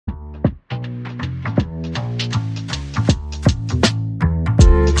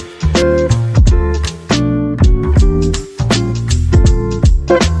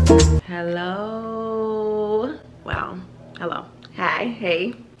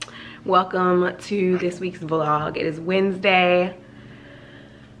Welcome to this week's vlog. It is Wednesday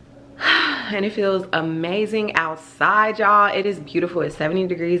and it feels amazing outside, y'all. It is beautiful. It's 70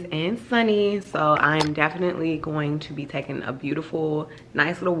 degrees and sunny, so I'm definitely going to be taking a beautiful,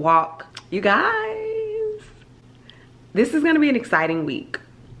 nice little walk. You guys, this is gonna be an exciting week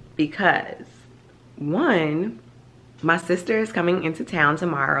because one, my sister is coming into town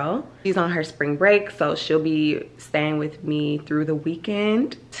tomorrow. She's on her spring break, so she'll be staying with me through the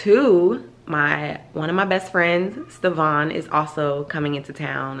weekend. Two, one of my best friends, Stevan, is also coming into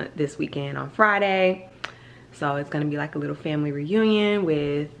town this weekend on Friday. So it's gonna be like a little family reunion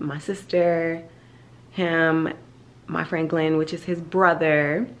with my sister, him, my friend Glenn, which is his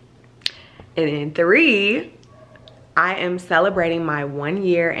brother. And then three, I am celebrating my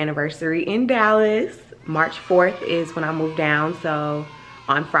 1-year anniversary in Dallas. March 4th is when I moved down, so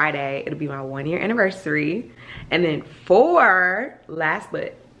on Friday it'll be my 1-year anniversary. And then four, last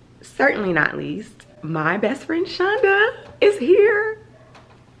but certainly not least, my best friend Shonda is here.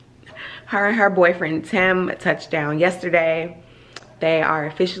 Her and her boyfriend Tim touched down yesterday. They are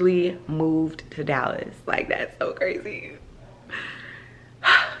officially moved to Dallas. Like, that's so crazy.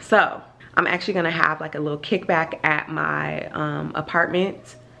 So I'm actually gonna have like a little kickback at my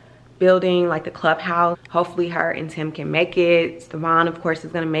apartment building, like the clubhouse. Hopefully her and Tim can make it. Stevan, of course,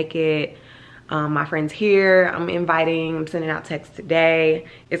 is gonna make it. My friends here, I'm sending out texts today.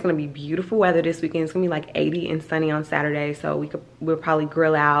 It's gonna be beautiful weather this weekend. It's gonna be like 80 and sunny on Saturday, so we'll probably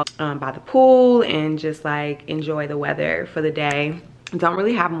grill out by the pool and just like enjoy the weather for the day. Don't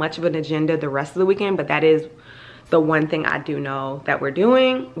really have much of an agenda the rest of the weekend, but that is the one thing I do know that we're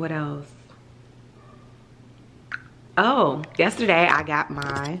doing. What else? Oh, yesterday I got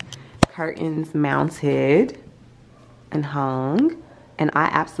my curtains mounted and hung, and I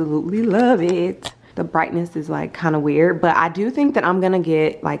absolutely love it. The brightness is like kind of weird, but I do think that I'm gonna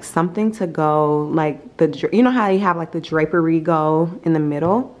get like something to go, like you know how you have like the drapery go in the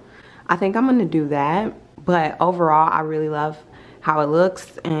middle? I think I'm gonna do that. But overall, I really love how it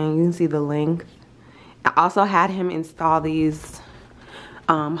looks, and you can see the length. I also had him install these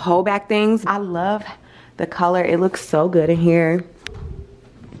hold back things. I love the color. It looks so good in here.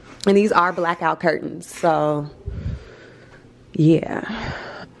 And these are blackout curtains, so yeah.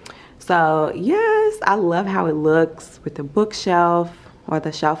 So yes, I love how it looks with the bookshelf or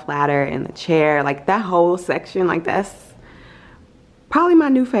the shelf ladder and the chair. Like that whole section, like that's probably my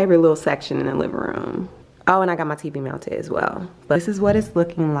new favorite little section in the living room. Oh, and I got my TV mounted as well. But this is what it's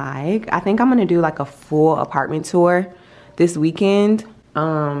looking like. I think I'm gonna do like a full apartment tour this weekend.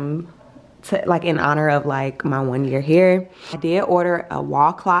 Like in honor of like my 1 year here. I did order a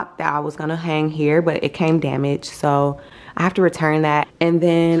wall clock that I was gonna hang here, but it came damaged, so I have to return that. And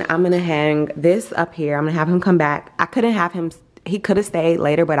then I'm gonna hang this up here. I'm gonna have him come back. I couldn't have him, he could have stayed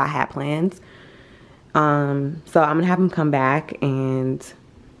later, but I had plans. So I'm gonna have him come back and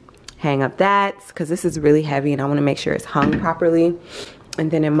hang up that, because this is really heavy and I wanna make sure it's hung properly.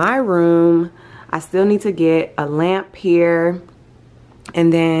 And then in my room, I still need to get a lamp here.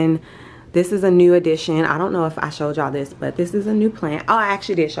 And then this is a new addition. I don't know if I showed y'all this, but this is a new plant. Oh, I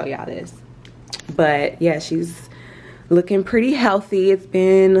actually did show y'all this. But yeah, she's looking pretty healthy. It's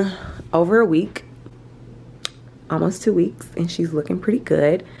been over a week, almost 2 weeks, and she's looking pretty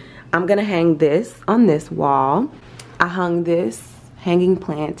good. I'm gonna hang this on this wall. I hung this hanging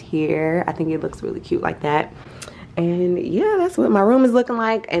plant here. I think it looks really cute like that. And yeah, that's what my room is looking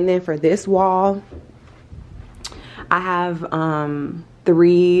like. And then for this wall, I have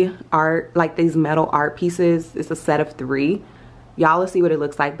 3 art, like these metal art pieces. It's a set of 3. Y'all will see what it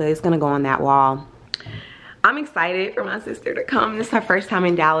looks like, but it's gonna go on that wall. I'm excited for my sister to come. This is her first time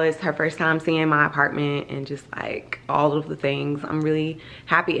in Dallas, her first time seeing my apartment and just like all of the things. I'm really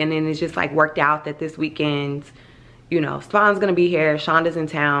happy. And then it's just like worked out that this weekend, you know, Stefan's gonna be here, Shonda's in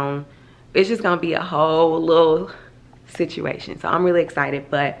town. It's just gonna be a whole little situation. So I'm really excited,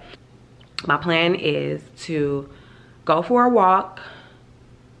 but my plan is to go for a walk,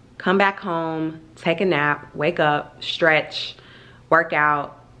 come back home, take a nap, wake up, stretch, work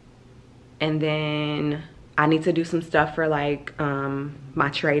out, and then I need to do some stuff for like my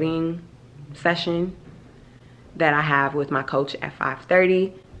trading session that I have with my coach at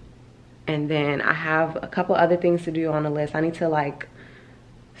 5:30. And then I have a couple other things to do on the list. I need to like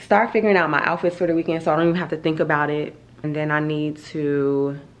start figuring out my outfits for the weekend so I don't even have to think about it. And then I need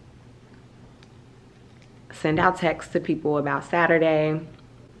to send out texts to people about Saturday.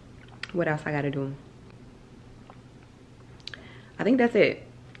 What else I gotta do? I think that's it.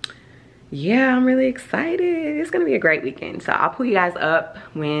 Yeah, I'm really excited. It's gonna be a great weekend. So I'll pull you guys up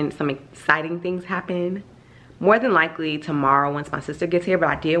when some exciting things happen. more than likely tomorrow once my sister gets here, but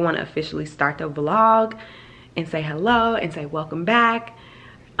I did want to officially start the vlog and say hello and say welcome back.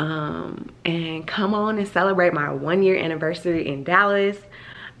 And come on and celebrate my 1-year anniversary in Dallas.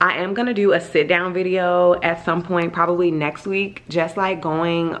 I am gonna do a sit down video at some point, probably next week, just like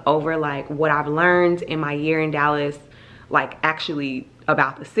going over like what I've learned in my year in Dallas, like actually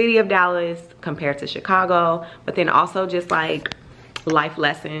about the city of Dallas compared to Chicago, but then also just like life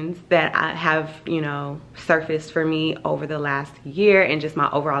lessons that I have, you know, surfaced for me over the last year and just my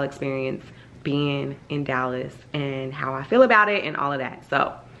overall experience being in Dallas and how I feel about it and all of that.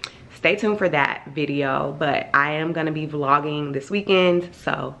 So stay tuned for that video, but I am gonna be vlogging this weekend,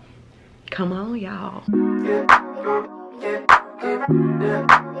 so come on, y'all.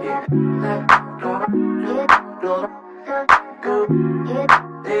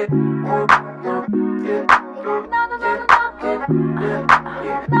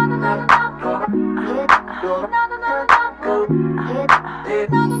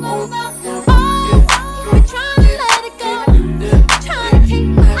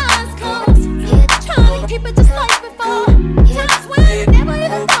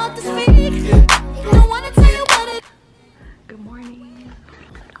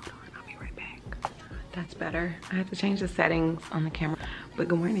 Better. I have to change the settings on the camera, but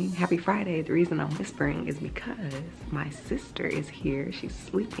good morning, happy Friday. The reason I'm whispering is because my sister is here. She's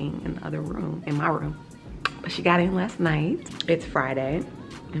sleeping in the other room, in my room, but she got in last night. It's Friday.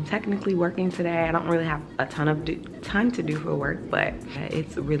 I'm technically working today. I don't really have a ton to do for work, but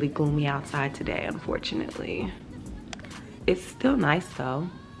it's really gloomy outside today, unfortunately. It's still nice though.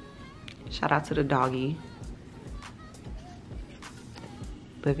 Shout out to the doggy,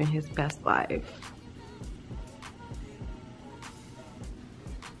 living his best life.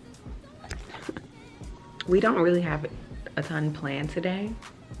 We don't really have a ton planned today.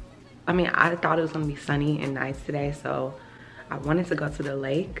 I mean, I thought it was gonna be sunny and nice today, so I wanted to go to the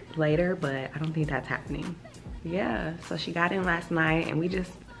lake later, but I don't think that's happening. Yeah, so she got in last night and we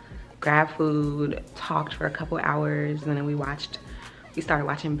just grabbed food, talked for a couple hours, and then we started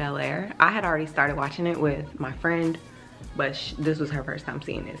watching Bel Air. I had already started watching it with my friend, but this was her first time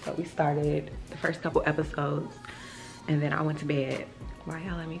seeing it. So we started the first couple episodes and then I went to bed. Why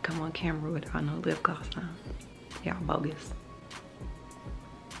y'all let me come on camera without no lip gloss on? Y'all bogus.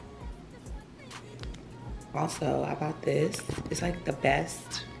 Also, I bought this. It's like the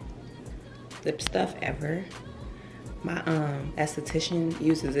best lip stuff ever. My esthetician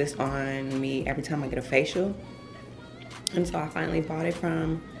uses this on me every time I get a facial. And so I finally bought it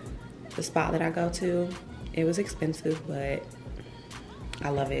from the spot that I go to. It was expensive, but I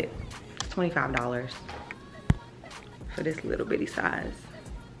love it. It's $25 for this little bitty size,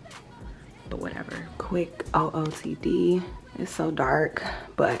 but whatever. Quick OOTD. It's so dark,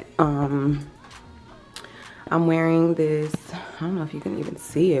 but I'm wearing this, I don't know if you can even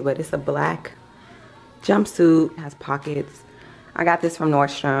see it, but it's a black jumpsuit. It has pockets. I got this from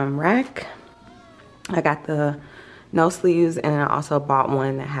Nordstrom Rack. I got the no sleeves, and I also bought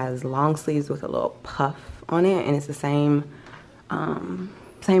one that has long sleeves with a little puff on it, and it's the same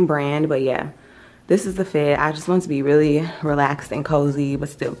brand, but yeah. This is the fit. I just want to be really relaxed and cozy, but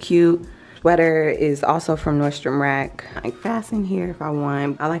still cute. Sweater is also from Nordstrom Rack. I can fasten here if I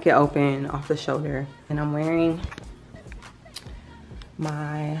want. I like it open off the shoulder. And I'm wearing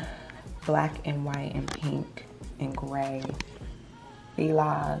my black and white and pink and gray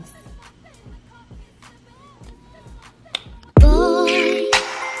Filas. Boy,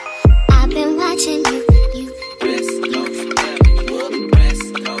 I've been watching you.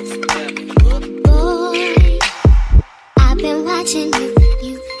 Been watching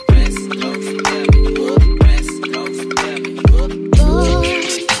you. I've been watching you.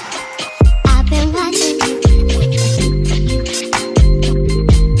 I've been watching you.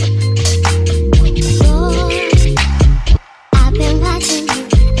 I've been watching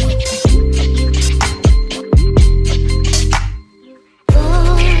you.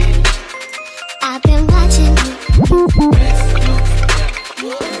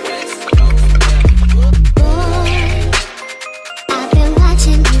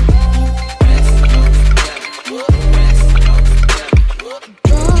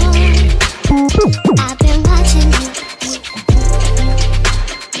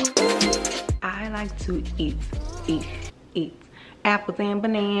 To eat apples and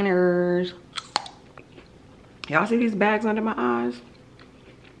bananas. Y'all see these bags under my eyes?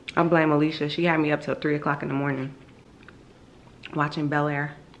 I blame Alicia. She had me up till 3 o'clock in the morning watching Bel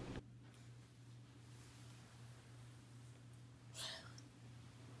Air.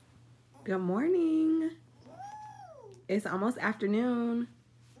 Good morning. It's almost afternoon.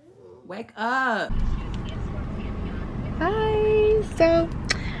 Wake up. Hi. So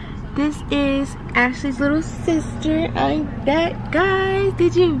this is Ashley's little sister. I'm back, guys.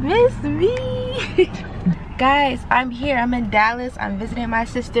 Did you miss me? Guys, I'm here. I'm in Dallas. I'm visiting my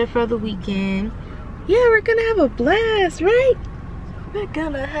sister for the weekend. Yeah, we're gonna have a blast, right? We're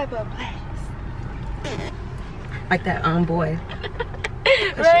gonna have a blast. Like that boy.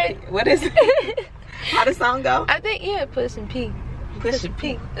 Right? What is it? How the song go? I think, yeah, push and pee. Push your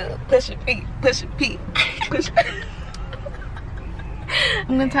P, push your P, push your P, push your P.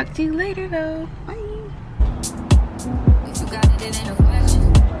 I'm gonna talk to you later though. Bye. If you got it, it ain't a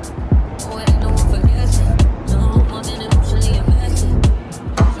question. Oh, it ain't no one forgets it. No, more than emotionally invested.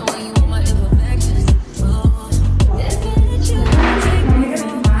 Showing you all my imperfections. Oh, if I let you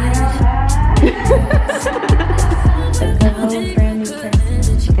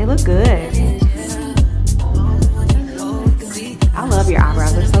They look good. I love your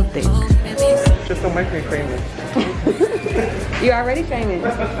eyebrows, they're so thick. Just don't make me famous. You're already famous.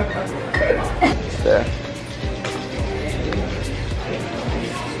 Yeah.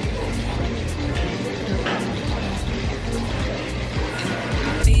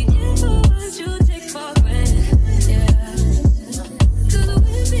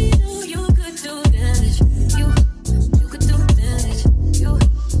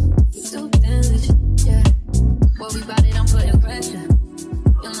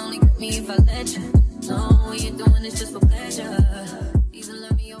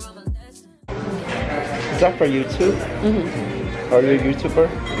 Is that for YouTube? Mm-hmm. Are you a YouTuber?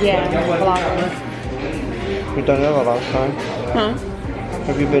 Yeah, vlogger. You've done it a long time? Huh?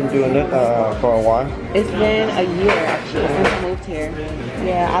 Have you been doing it for a while? It's been a year actually since I moved here.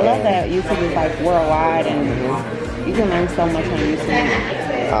 Yeah, I love that YouTube is like worldwide and you can learn so much on YouTube.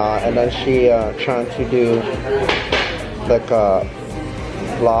 And then she trying to do like a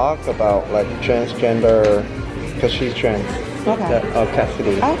vlog about like transgender, because she's trans. Okay.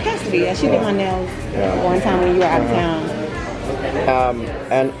 Cassidy. Oh, Cassidy. Yeah, she did my nails one time when you were out of town.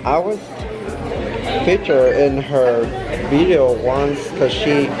 And I was featured in her video once because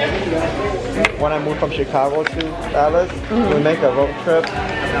when I moved from Chicago to Dallas, we make a road trip,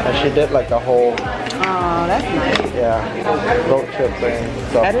 and she did like a whole. Oh, that's nice. Yeah, road trip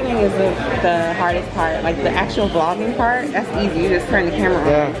thing. So. Editing is the hardest part. Like the actual vlogging part, that's easy. You just turn the camera on.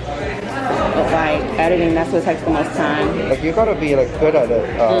 Yeah. But like editing, that's what takes the most time. Like you gotta be like good at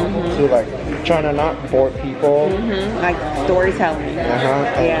it to like trying to not bore people. Like storytelling.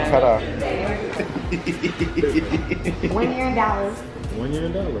 And kinda. 1 year in Dallas. 1 year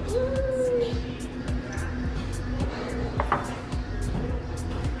in Dallas.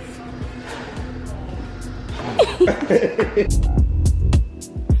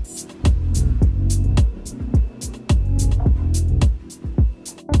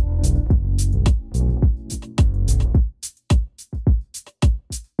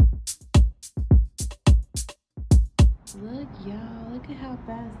 Look, y'all, look at how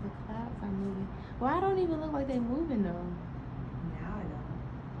fast the clouds are moving. Well, I don't even look like they're moving though. Now I know.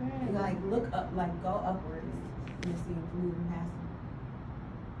 Right. Like look up, like go upwards. You see it moving past.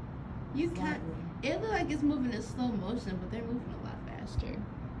 You can't. It looks like it's moving in slow motion, but they're moving a lot faster.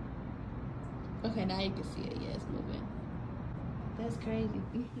 Okay, now you can see it. Yeah, it's moving. That's crazy.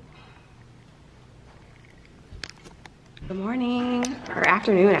 Good morning, or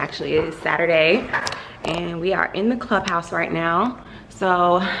afternoon actually. It is Saturday and we are in the clubhouse right now.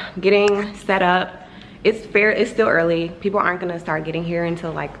 So getting set up. It's still early. People aren't gonna start getting here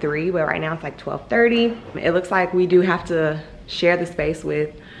until like 3, but right now it's like 12:30. It looks like we do have to share the space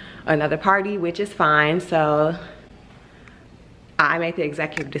with another party, which is fine. So I made the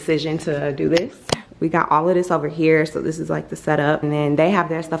executive decision to do this. We got all of this over here, so this is like the setup, and then they have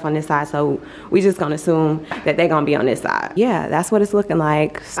their stuff on this side, so we just gonna assume that they're gonna be on this side. Yeah, that's what it's looking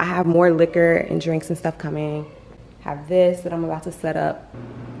like. I have more liquor and drinks and stuff coming. Have this that I'm about to set up.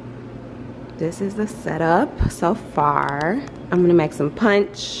 This is the setup so far. I'm gonna make some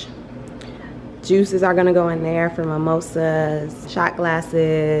punch. Juices are gonna go in there for mimosas, shot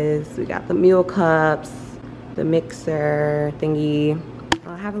glasses. We got the mule cups, the mixer thingy.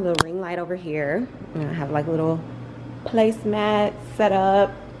 I have a little ring light over here. And I have like a little placemat set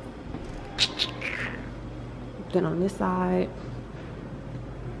up. Then on this side.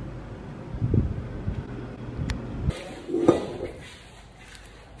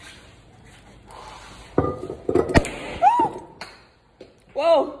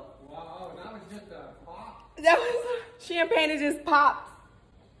 Whoa! Wow, that was just a pop. That was champagne that just popped.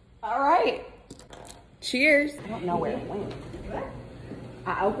 All right. Cheers. I don't know where it went.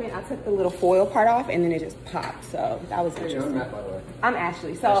 I took the little foil part off and then it just popped. So that was interesting. I'm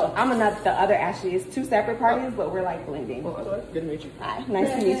Ashley. So I'm not the other Ashley. It's two separate parties, but we're like blending. Good to meet you. Hi, nice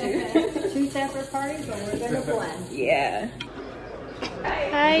to meet you. Two separate parties, but we're gonna blend. Yeah.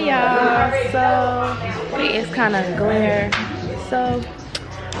 Hi y'all. So it's kind of glare. So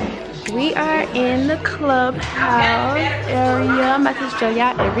we are in the clubhouse area. I'm about to show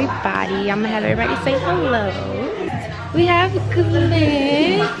y'all everybody. I'm gonna have everybody say hello. We have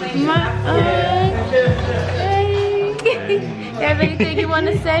Glenn, my aunt. Hey. You have anything you want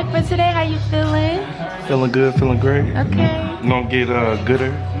to say for today? How you feeling? Feeling good, feeling great. Okay. Gonna get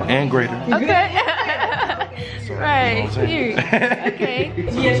gooder and greater. Okay. Right. Period. Okay.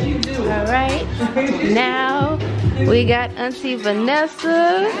 Yes, you do. All right. Now we got Auntie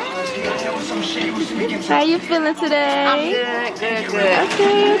Vanessa. How you feeling today? I'm good.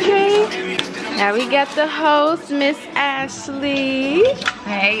 Okay. Now we got the host, Miss Ashley.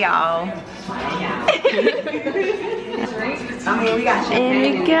 Hey y'all. We got and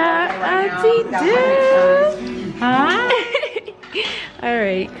we got Auntie Deb. Hi. All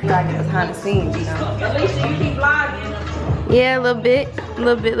right. Gotta get behind the scenes, you know. At least you keep vlogging. Yeah, a little bit.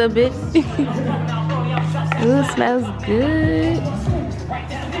 Ooh, smells good.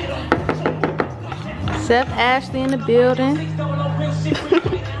 Chef Ashley in the building.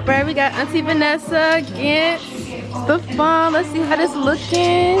 Right, we got Auntie Vanessa against the farm. Let's see how this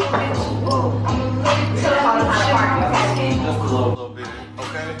looking.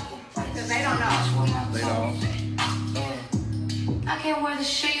 I can't wear the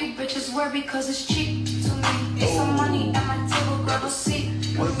shit you bitches wear because it's cheap to me. It's some money at my table, grab a seat.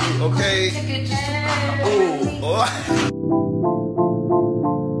 Okay.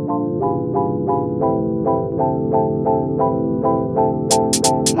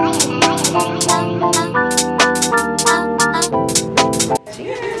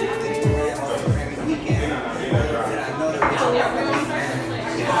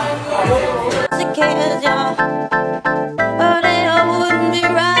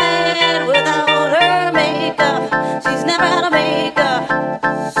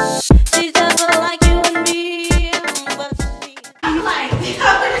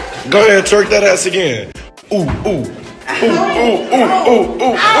 Go ahead, twerk that ass again. Ooh, ooh. Ooh, ooh, ooh, ooh,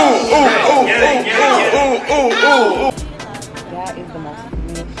 ooh, ooh, ooh, ooh, ooh, ooh, ooh. That is the most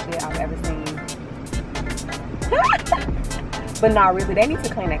funniest shit I've ever seen. But nah, really, they need to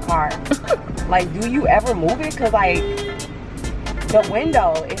clean that car. Like, do you ever move it? Cause like, the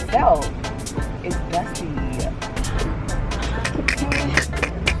window itself is dusty.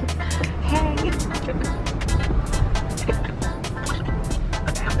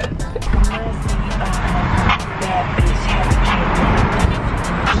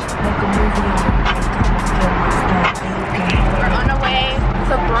 We're on our way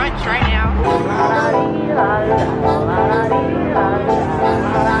to brunch right now.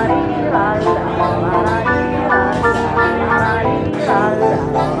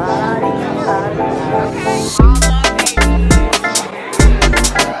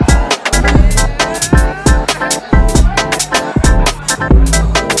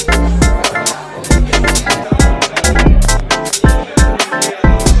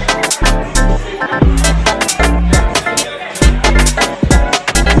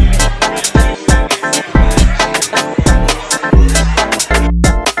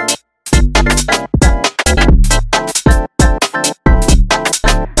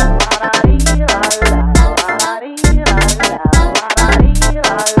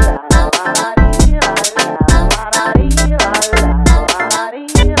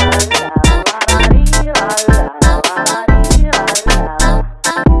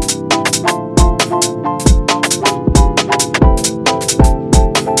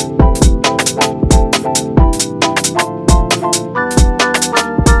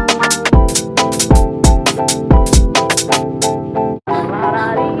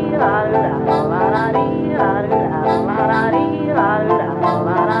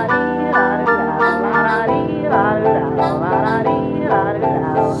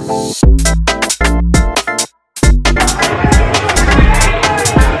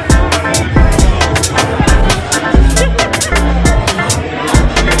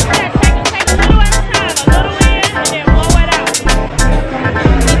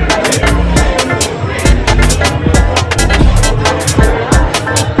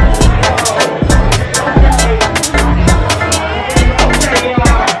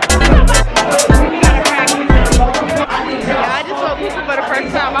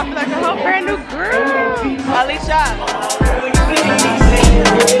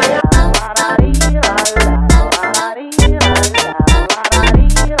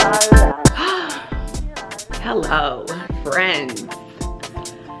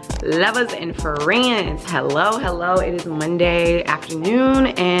 lovers and friends, hello. It is Monday afternoon,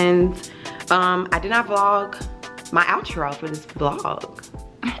 and I did not vlog my outro for this vlog.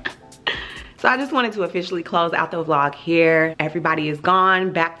 So I just wanted to officially close out the vlog here. Everybody is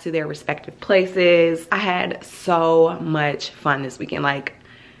gone back to their respective places. I had so much fun this weekend. Like,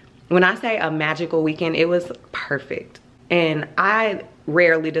 when I say a magical weekend, it was perfect. And I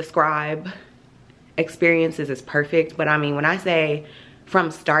rarely describe experiences as perfect, but I mean, when I say from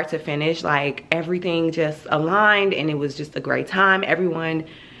start to finish, like everything just aligned and it was just a great time. Everyone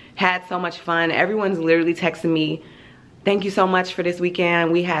had so much fun. Everyone's literally texting me, thank you so much for this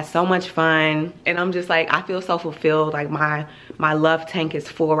weekend. We had so much fun. And I'm just like, I feel so fulfilled. Like my love tank is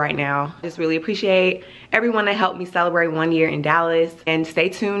full right now. Just really appreciate everyone that helped me celebrate 1 year in Dallas. And stay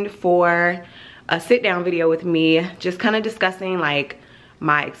tuned for a sit down video with me, just kind of discussing like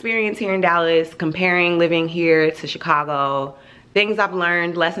my experience here in Dallas, comparing living here to Chicago, things I've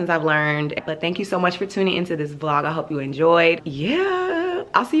learned, lessons I've learned. But thank you so much for tuning into this vlog. I hope you enjoyed. Yeah,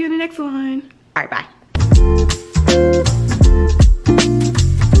 I'll see you in the next one. All right, bye.